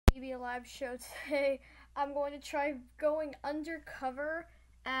media lab show today. I'm going to try going undercover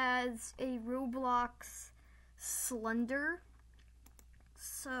as a Roblox slender.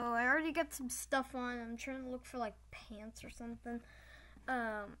 So I already got some stuff on. I'm trying to look for like pants or something.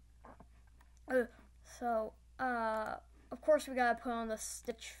 Of course we gotta put on the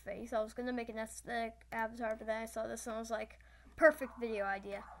Stitch face. I was gonna make an aesthetic avatar, but then I saw this and I was like, perfect video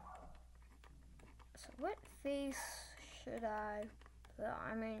idea. So what face should I put on?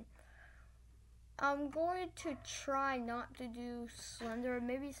 I mean, I'm going to try not to do slender.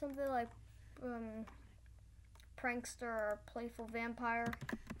 Maybe something like prankster or playful vampire.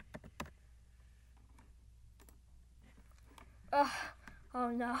 Oh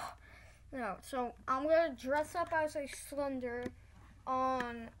no. No, so I'm gonna dress up as a slender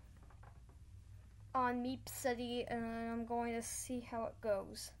on meepcity, and I'm going to see how it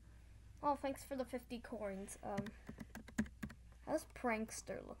goes. Oh, thanks for the 50 coins. How's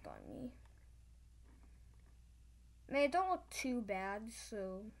prankster look on me? I mean, it don't look too bad,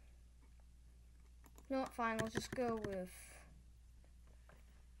 so you know what? Fine, I'll just go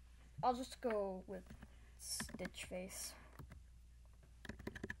with Stitch face.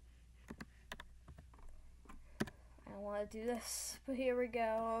 I don't want to do this, but here we go.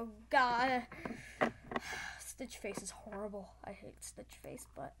 Oh God, Stitch face is horrible. I hate Stitch face,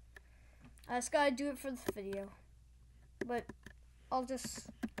 but I just gotta do it for this video. But I'll just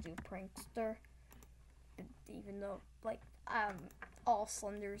do prankster, even though like all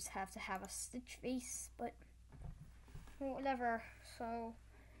slenders have to have a Stitch face, but whatever. So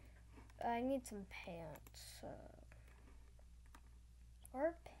I need some pants.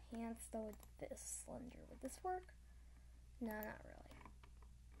 Are pants that would fit a slender? Would this work? No, not really.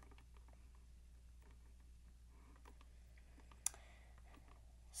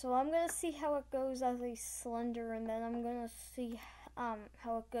 So I'm gonna see how it goes as a slender, and then I'm gonna see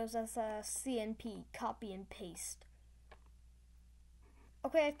how it goes as a CNP, copy and paste.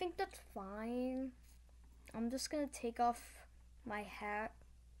 Okay, I think that's fine. I'm just gonna take off my hat.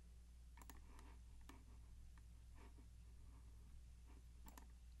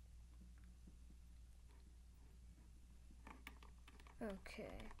 Okay.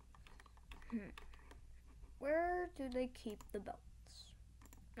 Where do they keep the belts?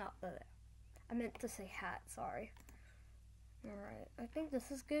 Not there. I meant to say hat, sorry. Alright, I think this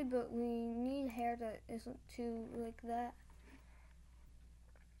is good, but we need hair that isn't too like that.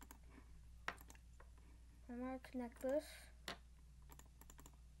 I'm gonna connect this.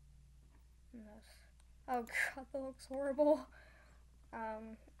 Oh God, that looks horrible.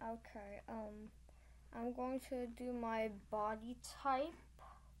 Okay, I'm going to do my body type.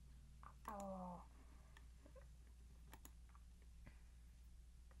 Oh.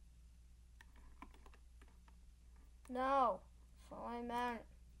 No, that's all I meant.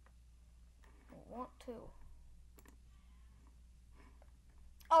 I want to.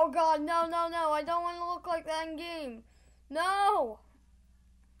 Oh God, no, no, no, I don't want to look like that in game. No!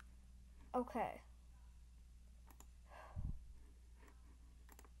 Okay.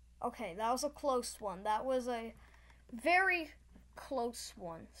 Okay, that was a close one. That was a very close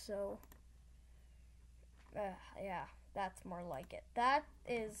one, so yeah, that's more like it. That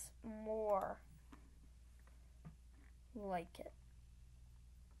is more like it.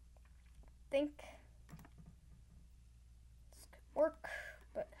 I think this could work,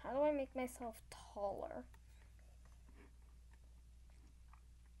 but how do I make myself taller?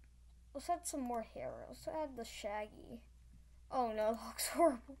 Let's add some more hair. Let's add the shaggy. Oh no, that looks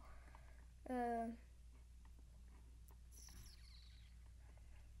horrible.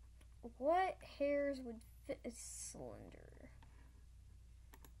 What hairs would fit a slender?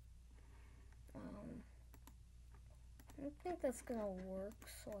 I don't think that's gonna work,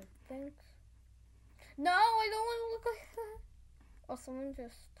 so I think... No, I don't want to look like that. Oh, someone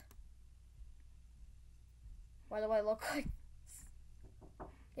just... Why do I look like this?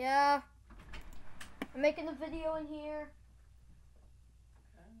 Yeah. I'm making a video in here.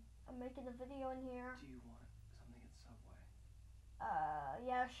 Okay. I'm making a video in here. Do you want something at Subway?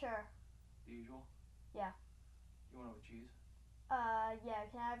 Yeah, sure. The usual? Yeah. You want it with cheese? Yeah,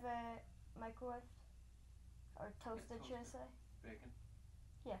 can I have a microwave? Or toasted, should I say? Bacon?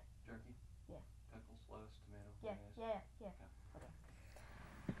 Yeah. Jerky? Yeah. Pickles, lettuce, tomato, Yeah, mayonnaise? yeah. Okay.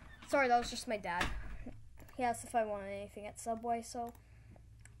 Sorry, that was just my dad. He asked if I wanted anything at Subway, so...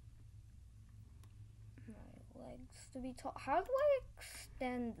 My legs to be tall. How do I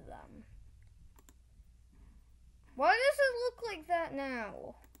extend them? Why does it look like that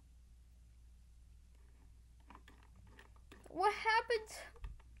now? What happened?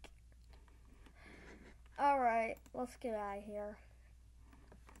 Alright, let's get out of here.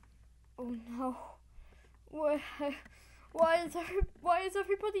 Oh no. Why is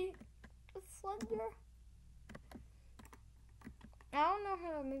everybody slender? I don't know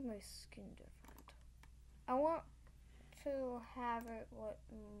how to make my skin different. I want to have it what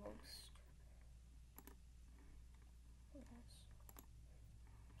most.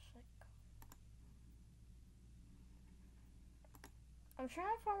 I'm trying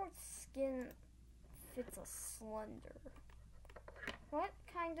to find what skin fits a slender. What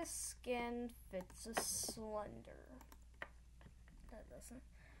kind of skin fits a slender? That doesn't.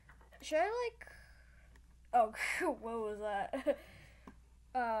 Should I like? Oh, what was that?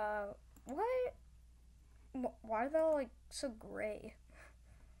 What? Why are they all like so gray?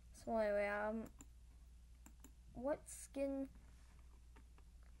 So anyway, what skin?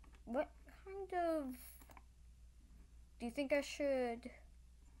 What kind of? Do you think I should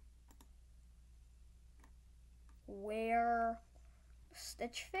wear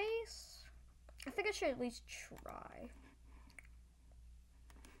Stitch face? I think I should at least try.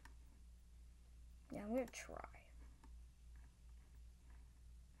 Yeah, I'm gonna try.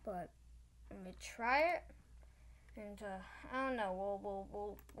 But I'm gonna try it, and I don't know.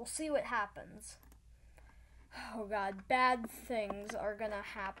 We'll see what happens. Oh God, bad things are gonna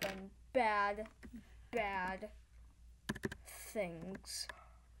happen. Bad things.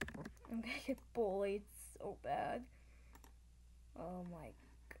 I'm gonna get bullied so bad. Oh my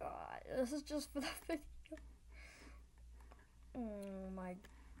God, this is just for the video. Oh my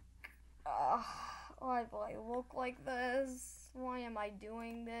God, why do I look like this? Why am I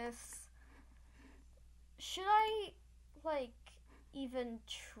doing this? Should I, like, even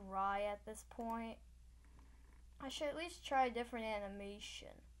try at this point? I should at least try a different animation.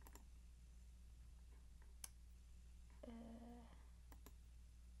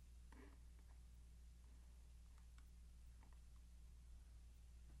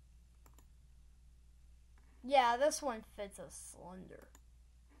 Yeah, this one fits a slender.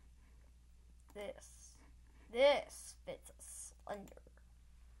 This fits a slender.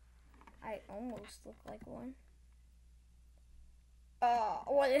 I almost look like one.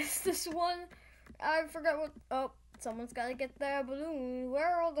 What is this one? I forgot what. Oh, someone's gotta get their balloon. Where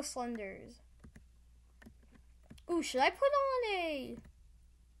are all the slenders? Ooh, should I put on a?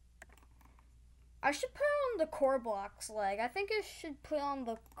 I should put on the core blocks leg. I think I should put on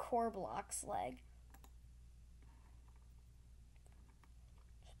the core blocks leg.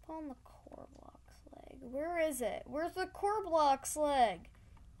 Just put on the core blocks leg. Where is it? Where's the core blocks leg?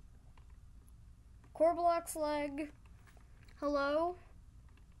 Core blocks leg. Hello?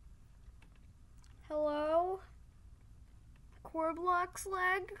 Hello? Core blocks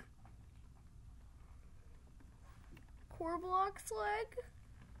leg? Core blocks leg?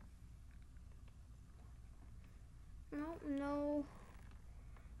 I don't know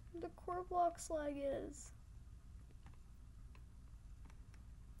what the core blocks leg is.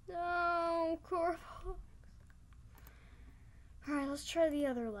 No, core blocks. Alright, let's try the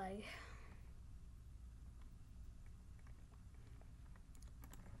other leg.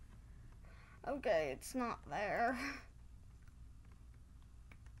 Okay, it's not there.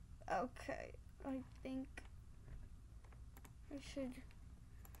 Okay, I think I should,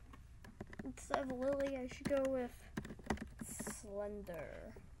 instead of Lily, I should go with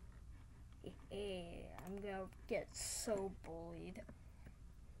Slender. I'm gonna get so bullied.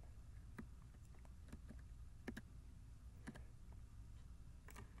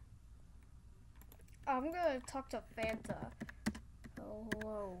 I'm gonna talk to Fanta.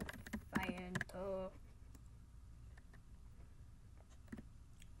 Hello,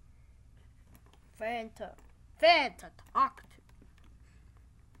 Fanta. Fanta, talk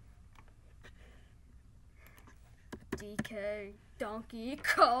to DK Donkey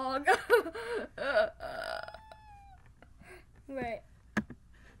Kong. Wait,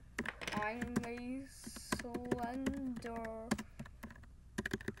 I'm a slender.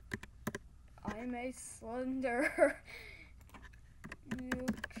 I'm a slender. You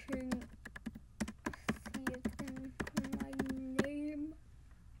can see it in my name.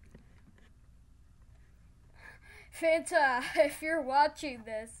 Fanta, if you're watching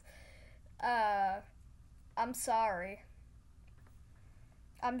this, I'm sorry.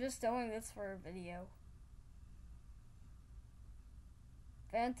 I'm just doing this for a video.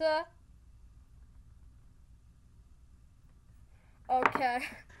 Fanta? Okay.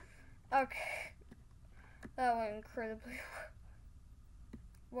 Okay. That went incredibly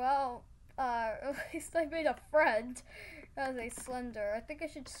well. At least I made a friend as a slender. I think I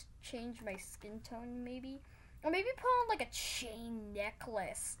should change my skin tone, maybe. Or maybe put on like a chain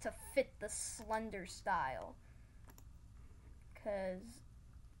necklace to fit the slender style. Cause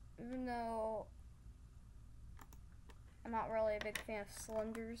Even though I'm not really a big fan of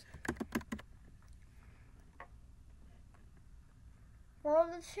slenders. Where are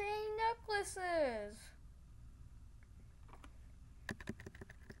the chain necklaces?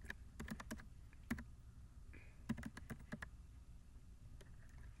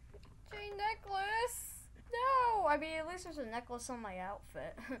 Chain necklace? No! I mean, at least there's a necklace on my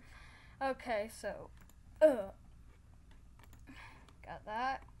outfit. Okay, so, got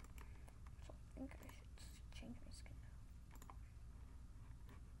that. So I think I should change my skin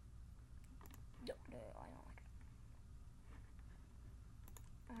now. No, I don't like it.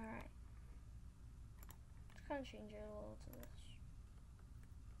 Alright. Just kind of change it a little to this.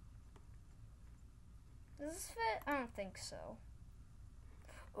 Does this fit? I don't think so.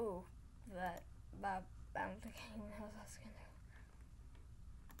 Ooh, that. I don't think anyone knows what that's gonna do.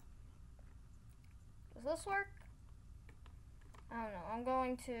 Does this work? I don't know. I'm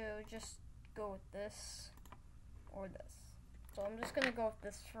going to just go with this or this. So I'm just gonna go with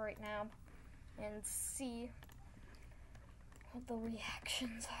this for right now and see what the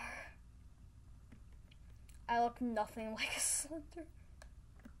reactions are. I look nothing like a slender.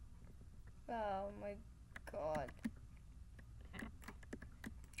 Oh my god.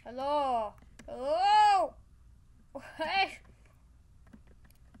 Hello? Hello? Hey!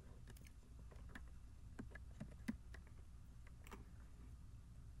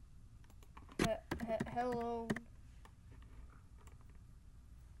 Hello?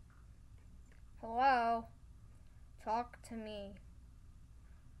 Hello? Talk to me.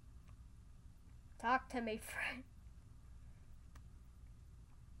 Talk to me, friend.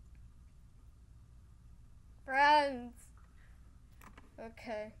 Friends!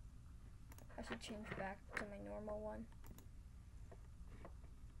 Okay. I should change back to my normal one.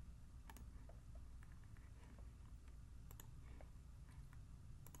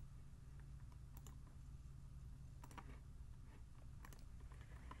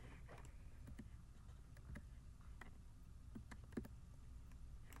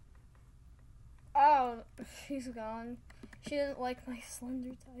 Oh, she's gone. She didn't like my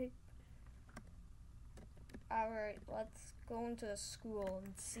slender type. Alright, let's go into the school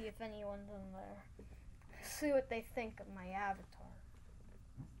and see if anyone's in there. See what they think of my avatar.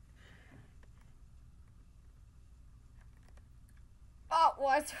 Oh,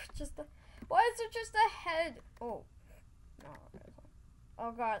 why is there just a head? Oh, no, there's one.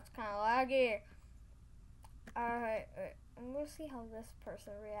 Oh god, it's kind of laggy. Alright, wait. I'm gonna see how this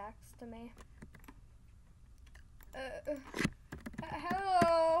person reacts to me.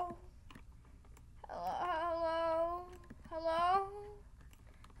 Hello? Hello? Hello?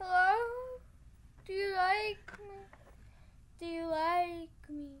 Hello? Do you like me? Do you like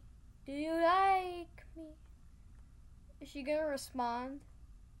me? Do you like me? Is she gonna respond?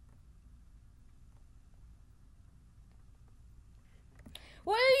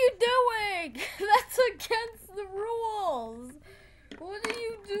 What are you doing? That's against the rules. What are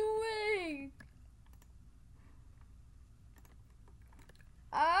you doing?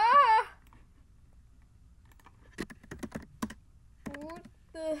 Ah! What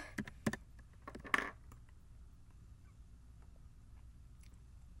the?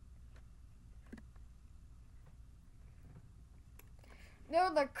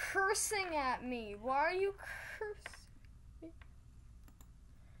 No, they're cursing at me. Why are you cursing?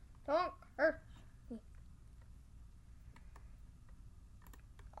 Don't curse me.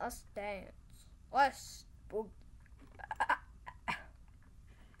 Let's dance. Let's boogie.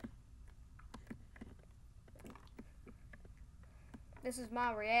 This is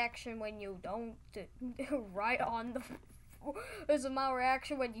my reaction when you don't write on the floor. This is my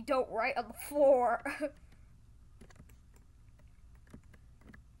reaction when you don't write on the floor.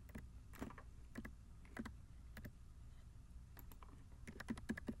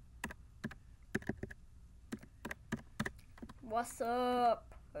 What's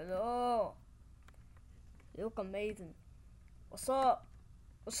up? Hello. You look amazing. What's up?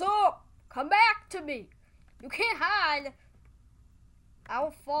 What's up? Come back to me. You can't hide. I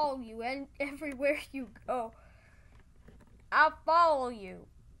will follow you and everywhere you go. I'll follow you.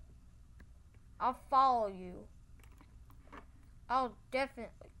 I'll follow you. I'll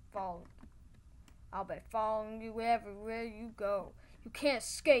definitely follow you. I'll be following you everywhere you go. You can't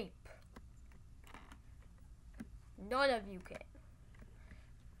escape. None of you can.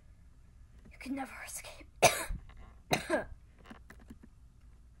 You can never escape.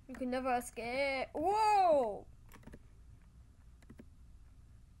 You can never escape. Whoa!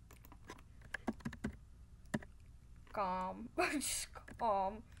 Calm. Just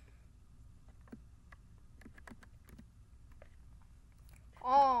calm.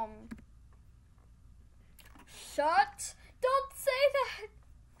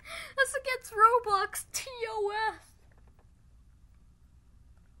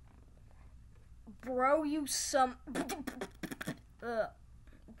 throw you some.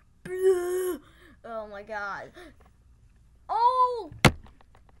 Oh my god. Oh!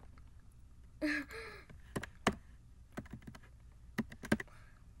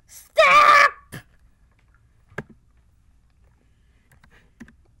 Stop!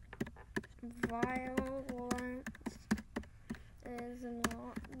 Violence is not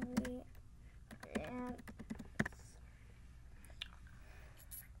the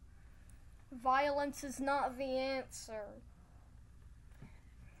answer. Violence is not the answer.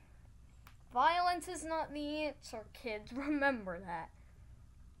 Violence is not the answer, kids. Remember that.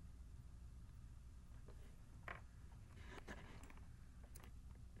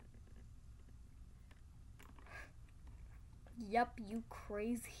 Yep, you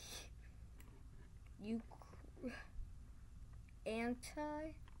crazy. You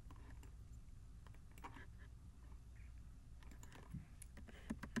anti?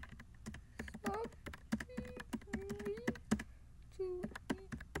 Stop being mean to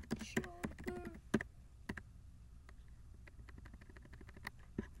each other.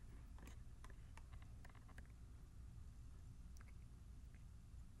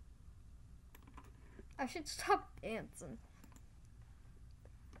 I should stop dancing.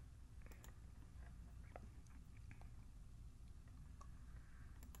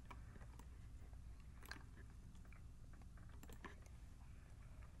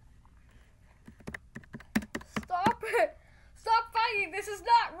 Stop it! Stop fighting! This is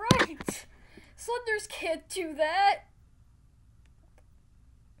not right! Slenders can't do that!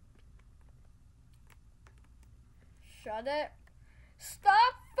 Shut it.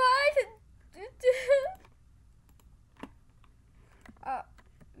 Stop fighting!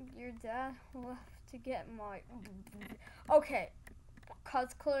 Your dad left to get my... Okay.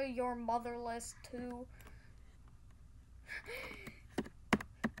 Cause clearly you're motherless too.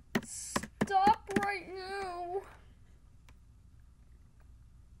 Stop right now.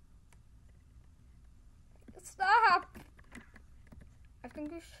 Stop. I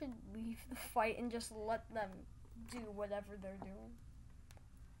think we should leave the fight and just let them do whatever they're doing.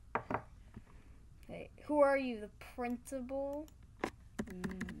 Hey, who are you? The principal?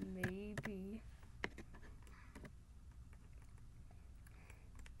 Maybe.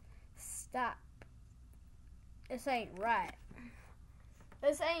 Stop. This ain't right.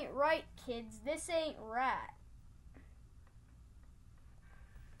 This ain't right, kids. This ain't right.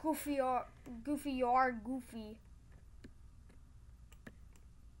 Goofy, you are goofy.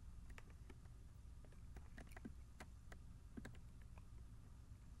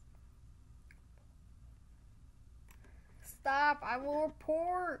 Stop, I will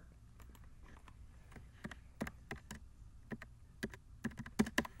report.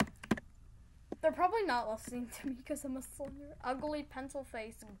 They're probably not listening to me because I'm a slender, ugly, pencil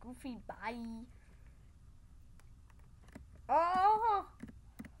face, goofy, bye. Oh,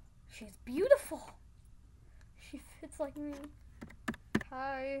 she's beautiful. She fits like me.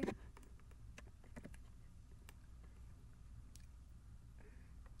 Hi.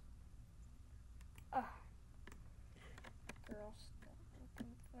 Girl, stop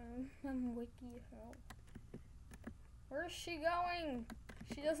looking for I'm wiki help. Where's she going?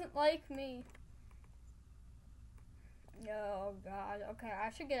 She doesn't like me. Oh god. Okay,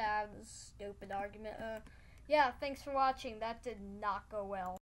 I should get out of this stupid argument. Yeah, thanks for watching. That did not go well.